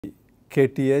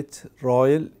KTH,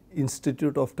 Royal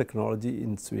Institute of Technology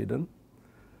in Sweden,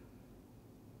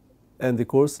 and the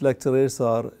course lecturers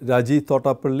are Raji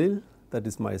Thottapallil, that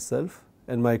is myself,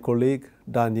 and my colleague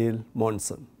Daniel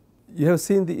Monson. You have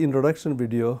seen the introduction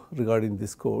video regarding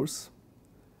this course,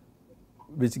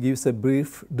 which gives a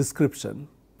brief description.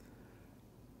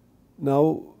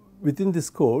 Now, within this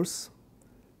course,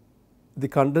 the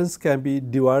contents can be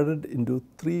divided into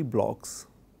 3 blocks.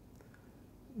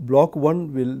 Block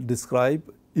 1 will describe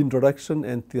introduction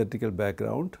and theoretical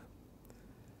background,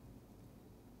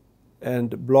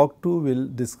 and block 2 will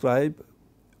describe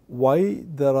why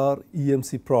there are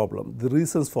EMC problems, the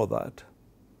reasons for that,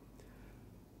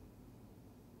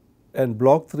 and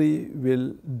block 3 will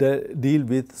deal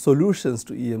with solutions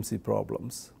to EMC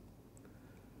problems.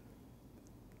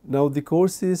 Now, the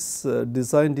course is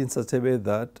designed in such a way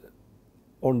that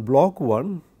on block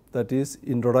 1, that is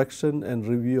introduction and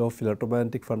review of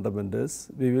electromagnetic fundamentals,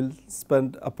 we will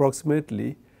spend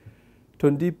approximately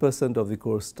 20% of the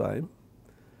course time,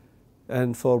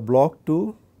 and for block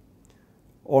 2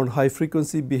 on high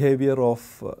frequency behavior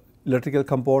of electrical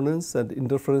components and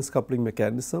interference coupling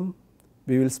mechanism,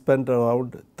 we will spend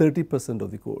around 30%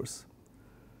 of the course.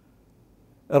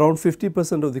 Around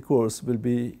 50% of the course will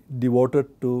be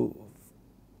devoted to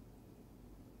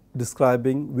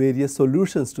describing various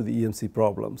solutions to the EMC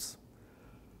problems.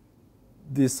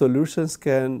 These solutions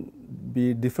can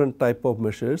be different type of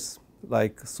measures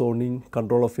like zoning,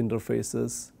 control of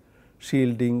interfaces,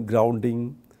 shielding,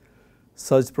 grounding,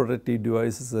 surge protective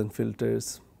devices and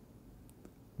filters.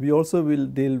 We also will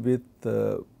deal with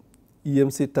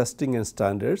EMC testing and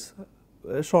standards,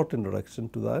 a short introduction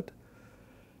to that,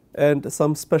 and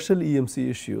some special EMC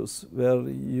issues where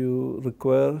you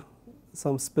require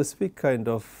some specific kind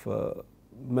of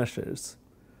measures.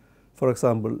 For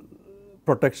example,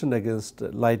 protection against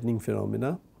lightning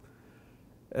phenomena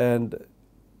and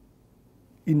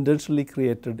intentionally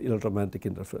created electromagnetic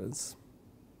interference.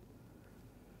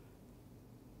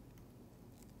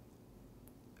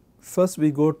 First,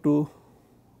 we go to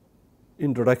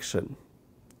introduction.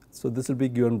 So, this will be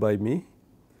given by me.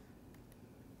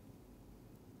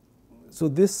 So,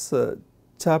 this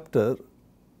chapter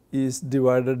is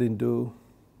divided into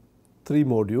 3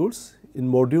 modules. In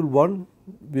module 1,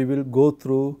 we will go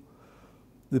through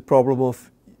the problem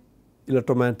of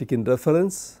electromagnetic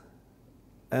interference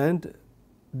and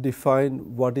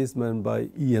define what is meant by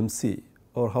EMC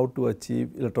or how to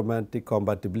achieve electromagnetic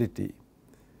compatibility.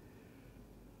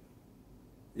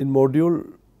 In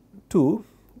module 2,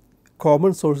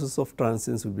 common sources of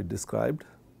transients will be described,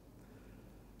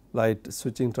 light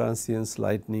switching transients,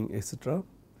 lightning, etc.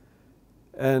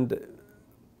 And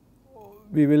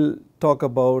we will talk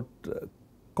about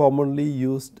commonly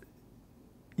used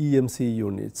EMC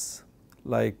units,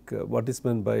 like what is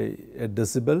meant by a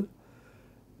decibel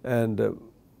and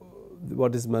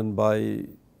what is meant by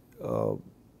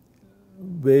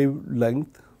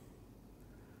wavelength.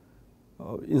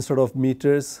 Instead of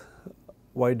meters,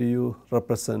 why do you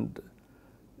represent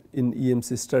in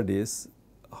EMC studies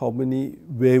how many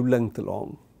wavelength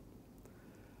long?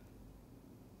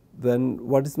 Then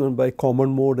what is meant by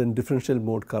common mode and differential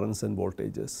mode currents and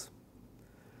voltages.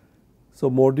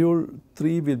 So, module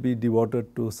 3 will be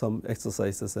devoted to some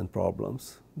exercises and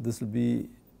problems. This will be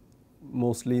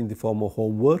mostly in the form of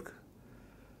homework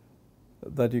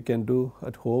that you can do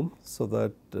at home, so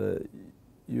that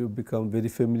you become very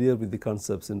familiar with the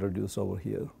concepts introduced over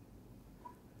here.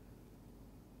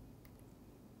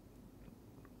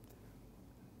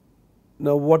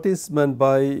 Now, what is meant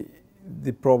by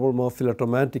the problem of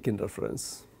electromagnetic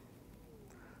interference?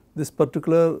 This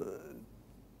particular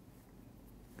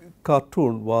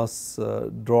cartoon was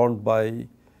drawn by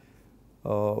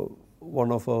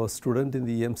one of our students in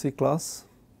the EMC class.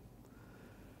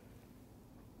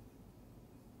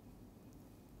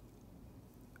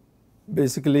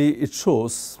 Basically, it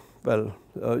shows, well,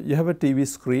 you have a TV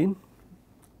screen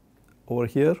over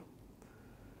here,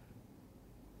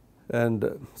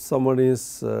 and someone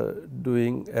is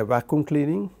doing a vacuum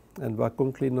cleaning, and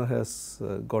vacuum cleaner has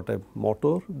got a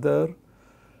motor there.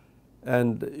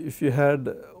 And if you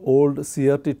had old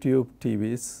CRT tube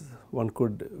TVs, one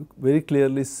could very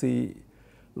clearly see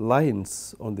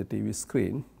lines on the TV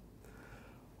screen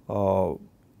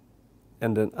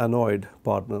and an anode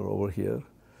partner over here.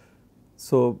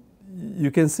 So, you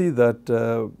can see that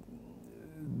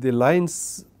the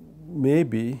lines may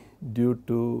be due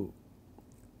to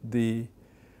the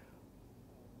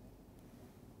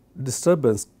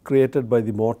disturbance created by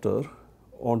the motor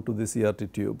onto the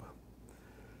CRT tube.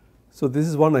 So, this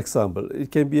is one example.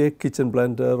 It can be a kitchen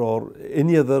blender or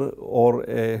any other, or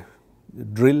a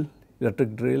drill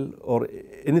electric drill or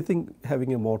anything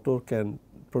having a motor can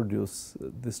produce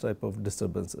this type of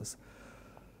disturbances.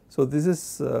 So, this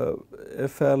is a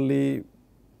fairly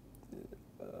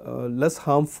less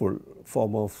harmful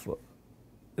form of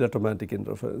electromagnetic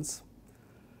interference.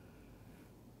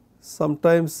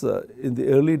 Sometimes in the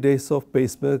early days of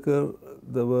pacemaker,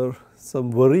 there were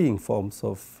some worrying forms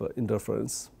of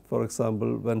interference. For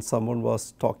example, when someone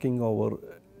was talking over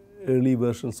early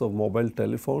versions of mobile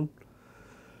telephone,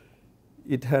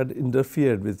 it had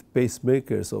interfered with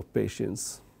pacemakers of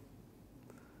patients.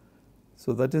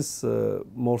 So, that is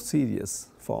more serious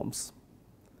forms.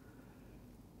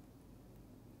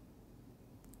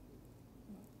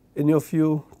 Any of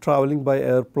you traveling by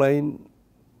airplane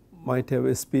might have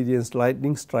experienced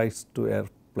lightning strikes to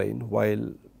airplane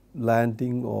while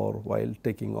landing or while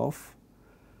taking off.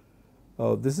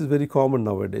 This is very common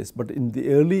nowadays, but in the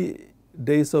early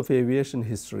days of aviation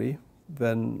history,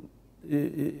 when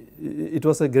it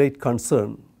was a great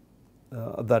concern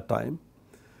at that time.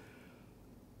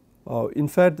 In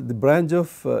fact, the branch of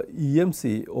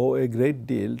EMC owe a great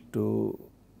deal to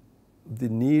the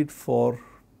need for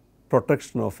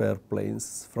protection of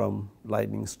airplanes from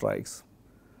lightning strikes.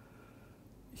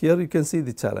 Here you can see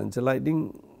the challenge.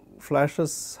 Lightning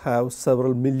flashes have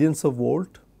several millions of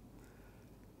volt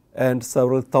and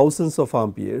several thousands of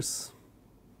amperes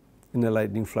in a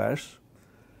lightning flash,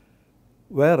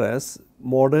 whereas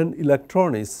modern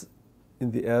electronics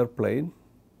in the airplane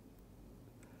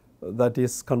that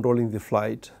is controlling the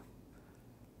flight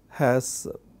has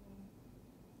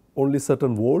only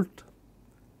certain volt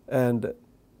and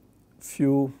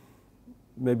few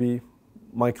maybe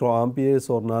microamperes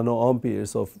or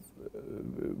nanoamperes of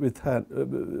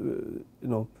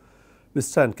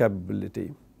withstand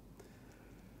capability.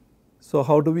 So,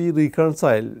 how do we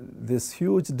reconcile these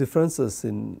huge differences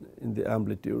in the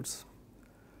amplitudes?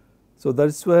 So, that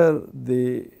is where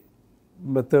the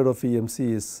method of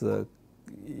EMC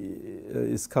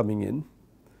is coming in.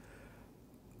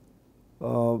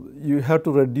 You have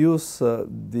to reduce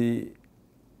the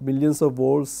millions of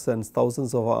volts and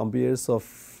thousands of amperes of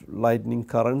lightning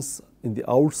currents in the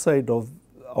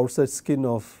outside skin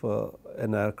of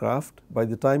an aircraft. By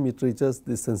the time it reaches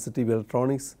the sensitive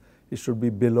electronics, it should be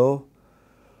below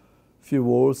few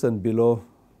volts and below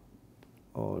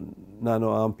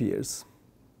nanoamperes.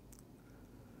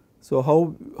 So,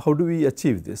 how do we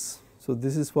achieve this? So,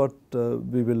 this is what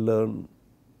we will learn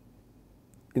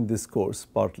in this course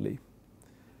partly.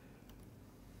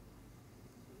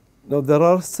 Now, there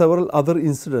are several other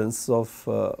incidents of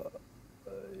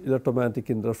electromagnetic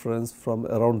interference from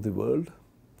around the world.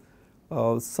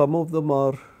 Some of them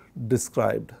are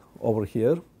described over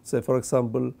here. Say for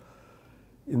example,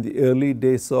 in the early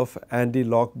days of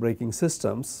anti-lock braking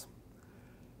systems,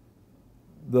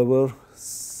 there were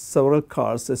several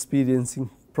cars experiencing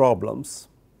problems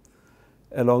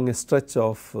along a stretch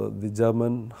of the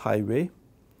German highway,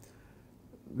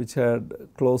 which had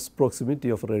close proximity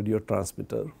of a radio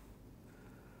transmitter.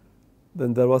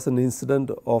 Then there was an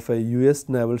incident of a US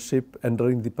naval ship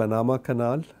entering the Panama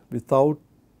Canal without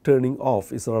turning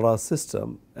off its radar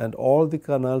system, and all the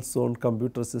canal zone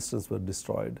computer systems were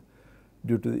destroyed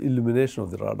due to the illumination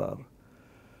of the radar.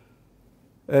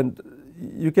 And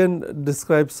you can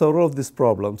describe several of these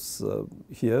problems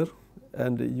here,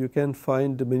 and you can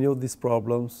find many of these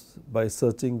problems by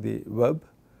searching the web,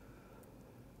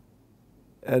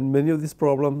 and many of these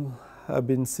problems have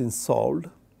been since solved.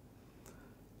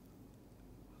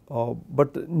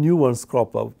 But new ones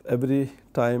crop up every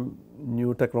time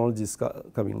new technology is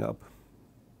coming up.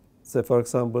 Say for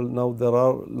example, now there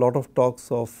are a lot of talks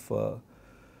of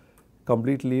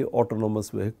completely autonomous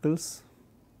vehicles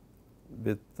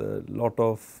with a lot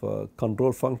of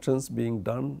control functions being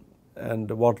done,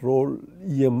 and what role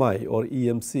EMI or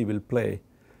EMC will play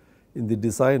in the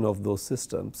design of those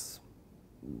systems.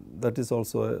 That is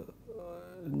also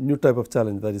a new type of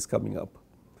challenge that is coming up.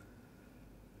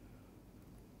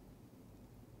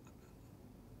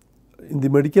 In the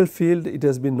medical field, it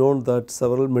has been known that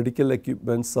several medical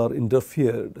equipments are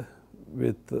interfered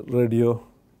with radio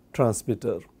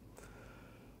transmitter.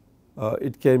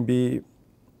 It can be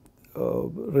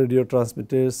radio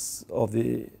transmitters of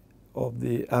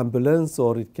the ambulance,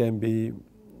 or it can be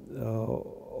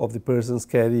of the persons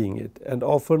carrying it. And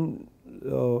often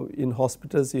in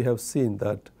hospitals you have seen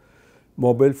that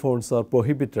mobile phones are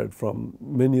prohibited from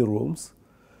many rooms.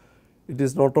 It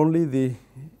is not only the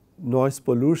noise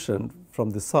pollution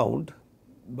from the sound,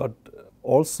 but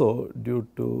also due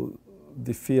to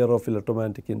the fear of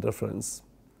electromagnetic interference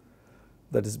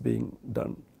that is being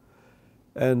done.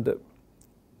 And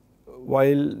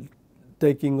while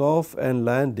taking off and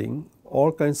landing,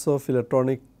 all kinds of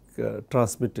electronic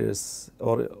transmitters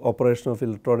or operation of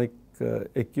electronic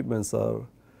equipments are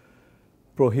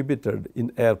prohibited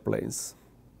in airplanes,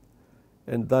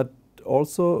 and that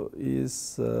also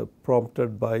is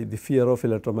prompted by the fear of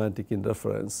electromagnetic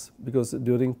interference, because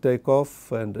during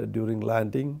takeoff and during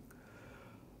landing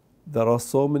there are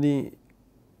so many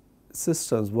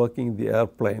systems working in the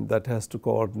airplane that has to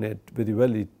coordinate very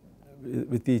well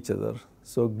with each other.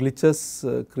 So,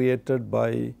 glitches created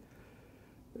by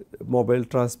mobile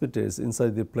transmitters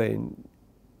inside the plane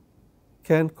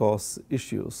can cause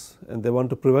issues, and they want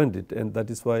to prevent it, and that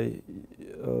is why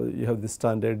you have the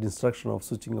standard instruction of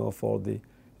switching off all the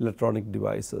electronic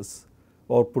devices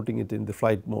or putting it in the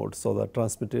flight mode, so that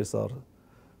transmitters are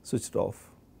switched off.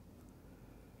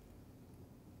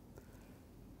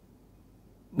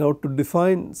 Now, to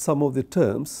define some of the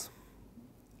terms,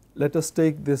 let us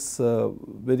take this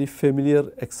very familiar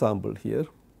example here.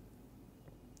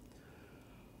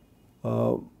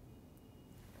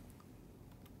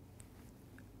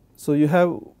 So, you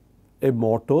have a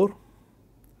motor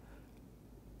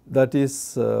that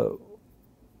is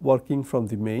working from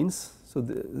the mains. So,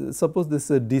 suppose this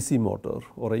is a DC motor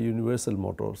or a universal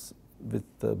motor with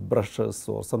brushes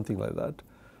or something like that.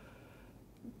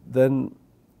 Then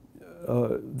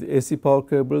the AC power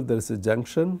cable, there is a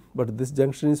junction, but this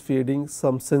junction is feeding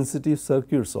some sensitive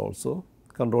circuits also,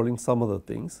 controlling some other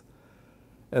things.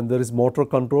 And there is motor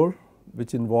control,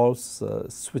 which involves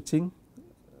switching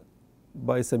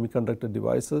by semiconductor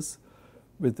devices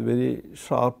with very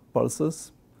sharp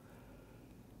pulses.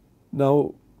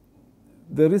 Now,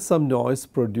 there is some noise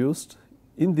produced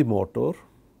in the motor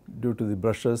due to the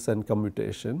brushes and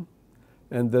commutation,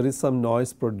 and there is some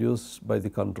noise produced by the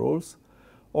controls.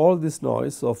 All this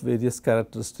noise of various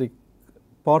characteristic,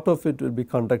 part of it will be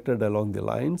conducted along the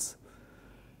lines,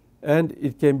 and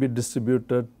it can be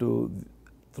distributed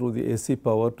through the AC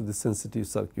power to the sensitive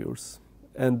circuits,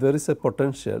 and there is a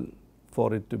potential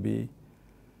for it to be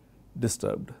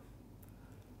disturbed.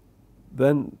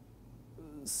 Then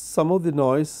some of the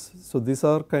noise, so these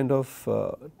are kind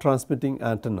of transmitting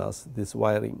antennas, this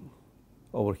wiring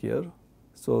over here.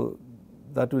 So,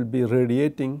 that will be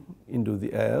radiating into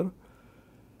the air,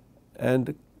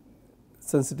 and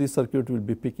sensitive circuit will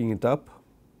be picking it up,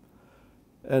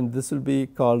 and this will be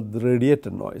called the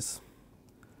radiator noise.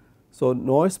 So,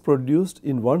 noise produced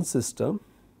in one system,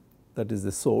 that is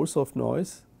the source of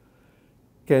noise,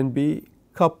 can be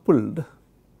coupled,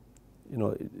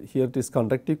 here it is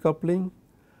conductive coupling,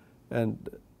 and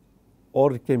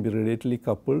or it can be radially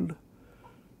coupled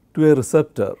to a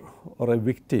receptor or a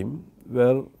victim,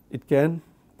 where it can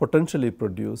potentially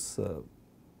produce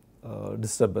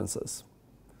disturbances.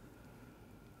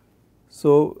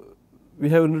 So, we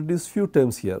have introduced few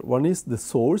terms here. One is the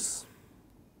source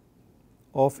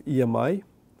of EMI,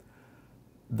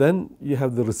 then you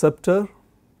have the receptor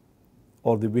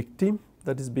or the victim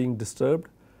that is being disturbed,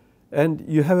 and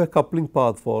you have a coupling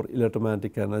path for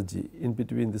electromagnetic energy in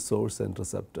between the source and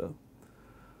receptor.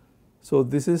 So,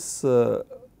 this is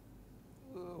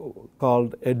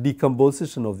called a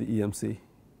decomposition of the EMC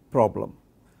problem.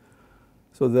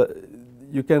 So,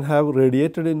 you can have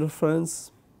radiated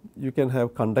interference, you can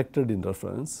have conducted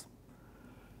interference,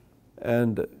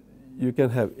 and you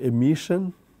can have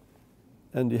emission,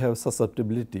 and you have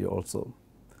susceptibility also.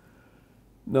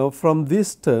 Now, from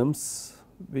these terms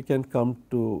we can come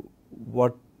to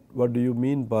what do you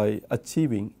mean by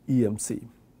achieving EMC.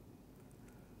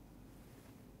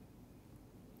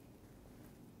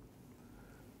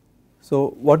 So,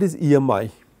 what is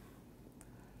EMI?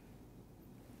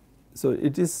 So,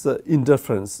 it is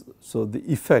interference. So, the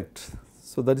effect.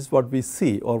 So, that is what we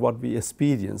see or what we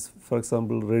experience. For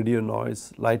example, radio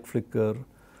noise, light flicker,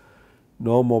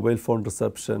 no mobile phone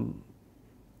reception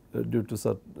due to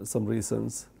some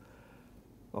reasons.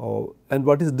 And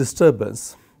what is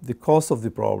disturbance? The cause of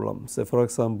the problem. Say for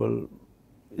example,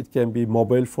 it can be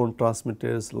mobile phone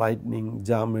transmitters, lightning,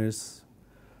 jammers,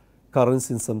 currents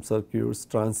in some circuits,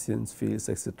 transients, fields,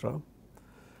 etc.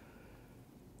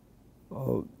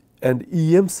 And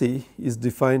EMC is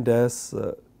defined as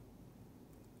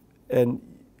an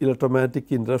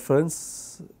electromagnetic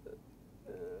interference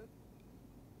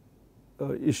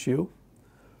issue,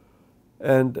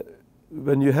 and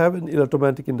when you have an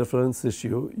electromagnetic interference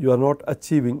issue, you are not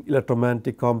achieving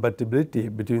electromagnetic compatibility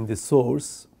between the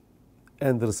source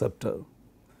and the receptor.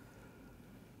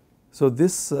 So,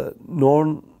 this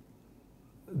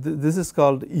this is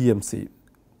called EMC,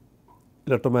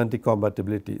 electromagnetic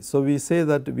compatibility. So, we say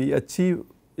that we achieve,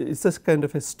 it is a kind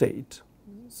of a state.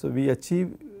 So, we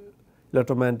achieve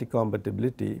electromagnetic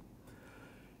compatibility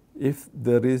if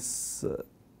there is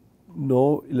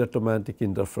no electromagnetic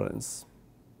interference,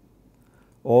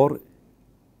 or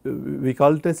we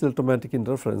call it as electromagnetic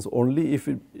interference only if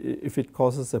it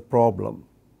causes a problem.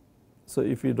 So,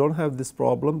 if we do not have this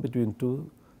problem between two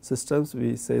systems,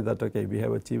 we say that okay, we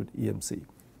have achieved EMC.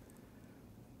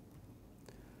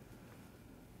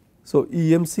 So,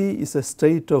 EMC is a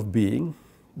state of being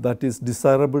that is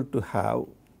desirable to have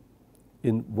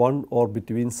in one or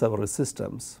between several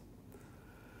systems.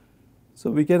 So,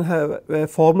 we can have a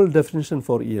formal definition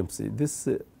for EMC. This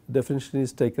definition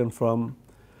is taken from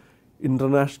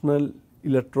International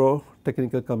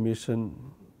Electrotechnical Commission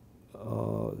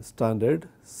standard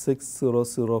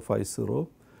 60050,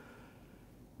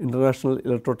 International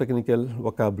Electrotechnical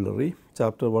Vocabulary,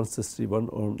 chapter 161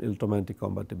 on electromagnetic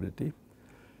compatibility.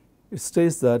 It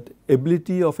states that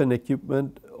ability of an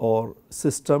equipment or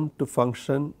system to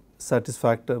function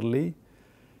satisfactorily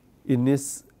in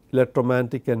its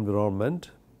electromagnetic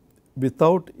environment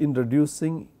without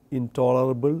introducing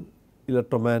intolerable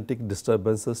electromagnetic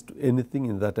disturbances to anything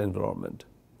in that environment.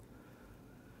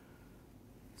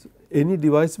 So, any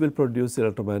device will produce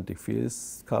electromagnetic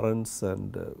fields, currents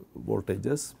and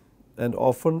voltages, and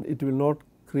often it will not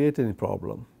create any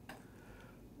problem.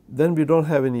 Then we do not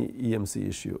have any EMC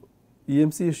issue.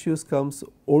 EMC issues comes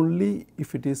only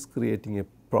if it is creating a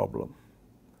problem.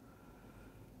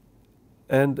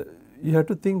 And you have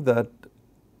to think that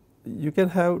you can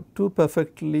have two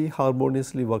perfectly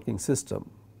harmoniously working system,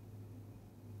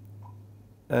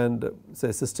 and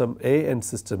say system A and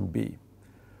system B.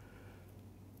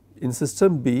 In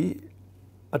system B,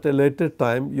 at a later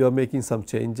time you are making some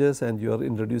changes and you are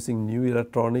introducing new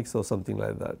electronics or something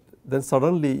like that. Then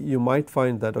suddenly you might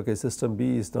find that okay, system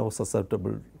B is now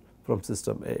susceptible from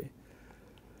system A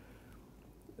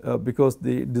because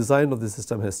the design of the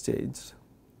system has changed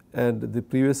and the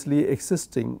previously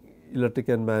existing electric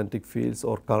and magnetic fields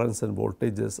or currents and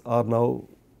voltages are now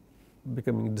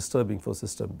becoming disturbing for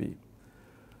system B.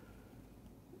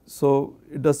 So,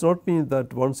 it does not mean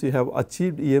that once you have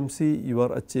achieved EMC, you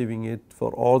are achieving it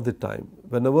for all the time.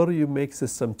 Whenever you make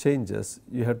system changes,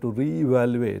 you have to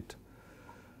re-evaluate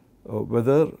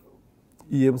whether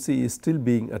EMC is still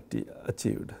being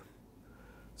achieved.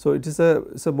 So, it is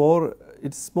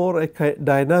more a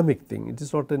dynamic thing, it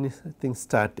is not anything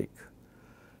static.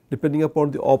 Depending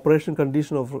upon the operation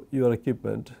condition of your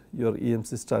equipment, your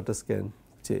EMC status can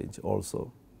change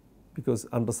also, because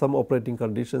under some operating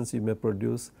conditions you may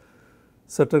produce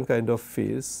certain kind of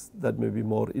fields that may be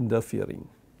more interfering.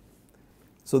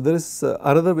 So, there is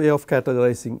another way of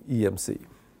categorizing EMC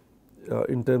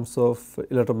in terms of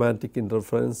electromagnetic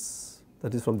interference,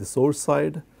 that is from the source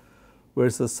side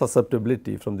versus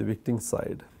susceptibility from the victim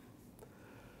side.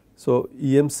 So,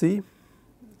 EMC,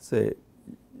 say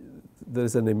there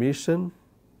is an emission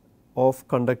of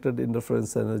conducted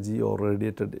interference energy or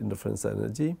radiated interference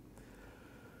energy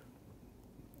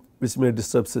which may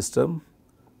disturb system,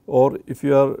 or if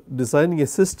you are designing a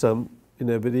system in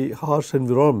a very harsh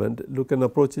environment, you can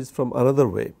approach it from another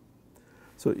way.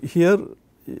 So, here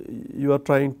you are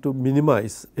trying to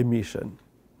minimize emission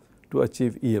to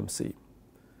achieve EMC.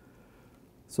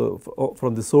 So,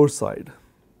 from the source side,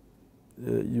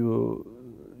 you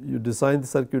design the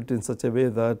circuit in such a way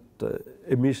that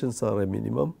emissions are a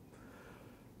minimum,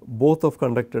 both of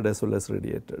conducted as well as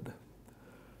radiated.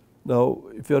 Now,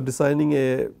 if you are designing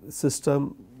a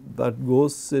system that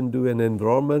goes into an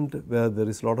environment where there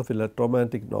is a lot of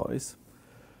electromagnetic noise,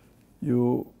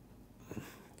 you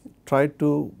try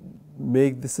to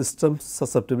make the system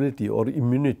susceptibility or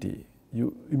immunity,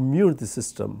 you immune the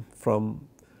system from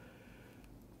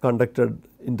conducted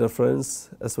interference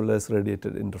as well as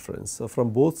radiated interference. So,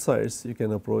 from both sides you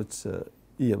can approach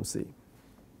EMC.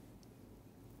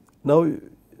 Now,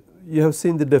 you have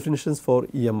seen the definitions for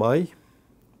EMI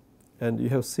and you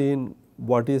have seen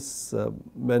what is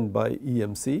meant by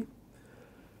EMC,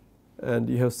 and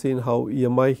you have seen how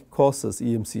EMI causes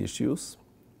EMC issues.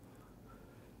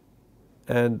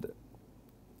 And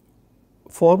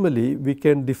formally we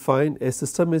can define a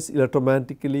system is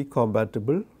electromagnetically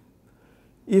compatible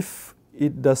if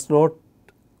it does not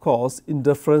cause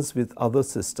interference with other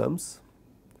systems,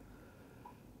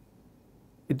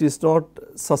 it is not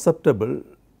susceptible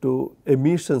to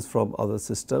emissions from other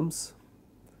systems,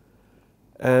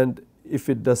 and if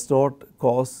it does not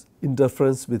cause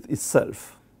interference with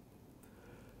itself.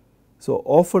 So,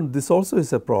 often this also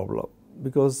is a problem,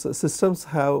 because systems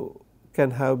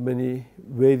can have many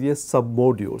various sub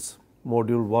modules,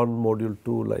 module 1, module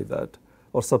 2 like that,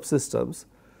 or subsystems,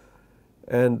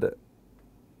 and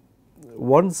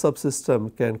one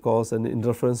subsystem can cause an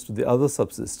interference to the other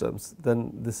subsystems,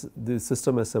 then the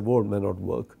system as a whole may not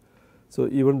work. So,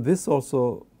 even this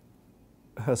also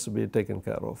has to be taken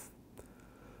care of.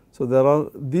 So, there are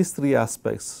these three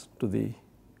aspects to the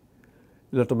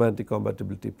electromagnetic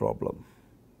compatibility problem.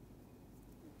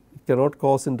 It cannot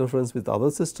cause interference with other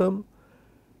system,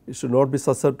 it should not be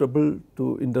susceptible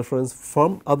to interference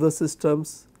from other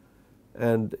systems,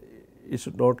 and it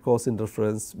should not cause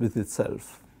interference with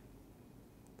itself.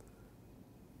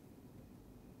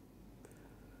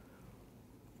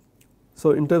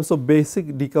 So, in terms of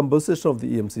basic decomposition of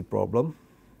the EMC problem,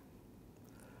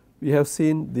 we have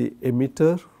seen the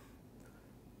emitter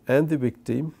and the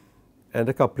victim and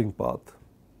a coupling path.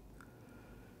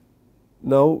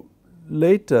 Now,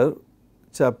 later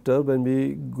chapter, when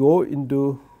we go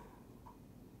into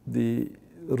the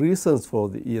reasons for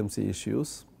the EMC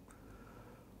issues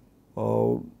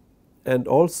and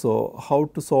also how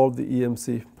to solve the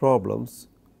EMC problems,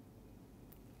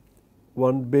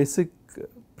 one basic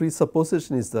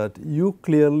presupposition is that you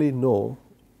clearly know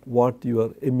what your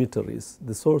emitter is,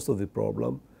 the source of the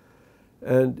problem,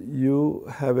 and you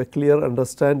have a clear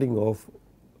understanding of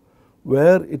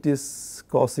where it is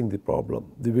causing the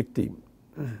problem, the victim.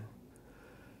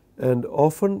 And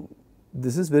often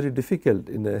this is very difficult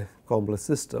in a complex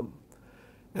system,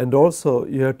 and also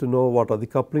you have to know what are the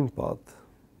coupling path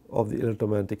of the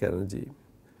electromagnetic energy.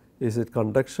 Is it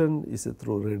conduction? Is it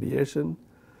through radiation?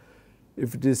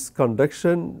 If it is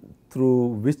conduction, through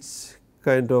which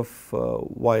kind of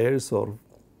wires or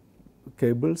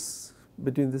cables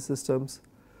between the systems?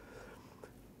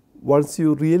 Once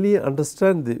you really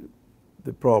understand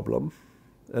the problem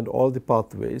and all the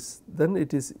pathways, then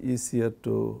it is easier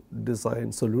to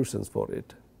design solutions for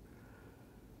it.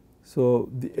 So,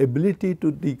 the ability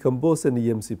to decompose an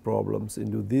EMC problems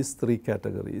into these three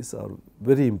categories are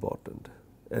very important,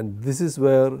 and this is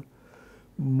where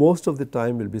most of the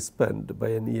time will be spent by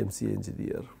an EMC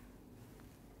engineer.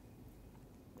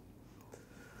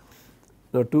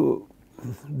 Now, to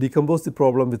decompose the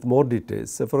problem with more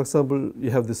details, so for example,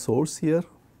 you have the source here,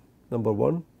 number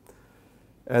 1,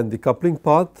 and the coupling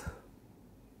path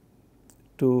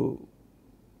to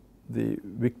the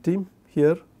victim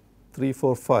here, 3,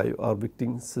 4, 5 are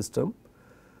victim system,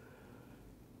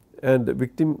 and the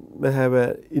victim may have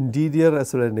an interior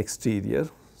as well as an exterior.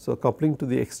 So, coupling to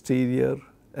the exterior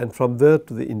and from there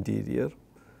to the interior.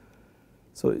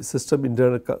 So, system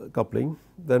internal coupling,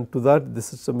 then to that the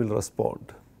system will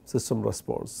respond, system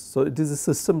response. So, it is a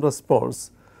system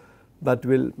response that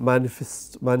will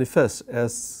manifest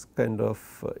as kind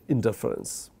of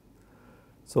interference.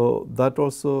 So, that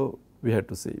also we have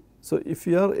to see. So, if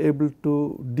we are able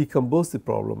to decompose the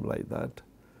problem like that,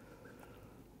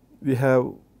 we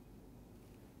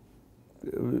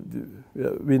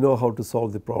know how to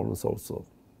solve the problems also.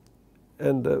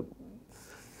 And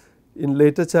in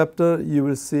later chapter you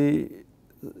will see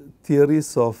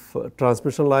theories of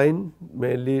transmission line,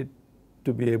 mainly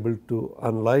to be able to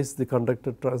analyze the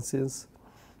conductor transients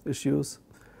issues.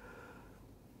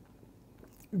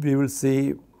 We will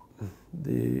see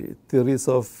the theories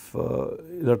of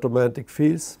electromagnetic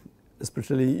fields,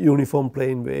 especially uniform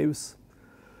plane waves,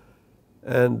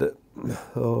 and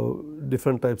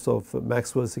different types of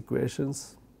Maxwell's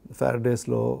equations, Faraday's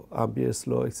law, Ampere's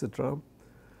law, etc.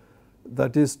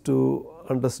 That is to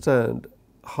understand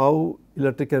how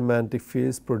electric and magnetic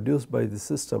fields produced by the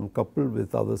system coupled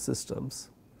with other systems,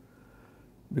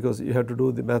 because you have to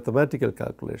do the mathematical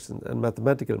calculations and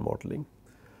mathematical modeling,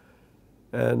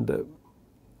 and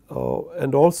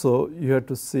also you have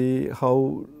to see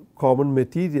how common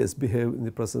materials behave in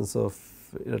the presence of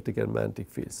electric and magnetic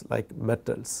fields, like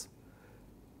metals,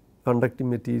 conducting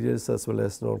materials as well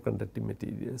as non-conducting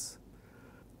materials.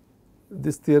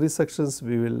 These theory sections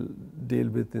we will deal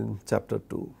with in chapter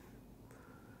 2.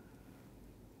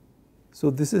 So,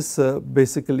 this is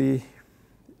basically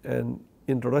an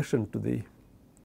introduction to the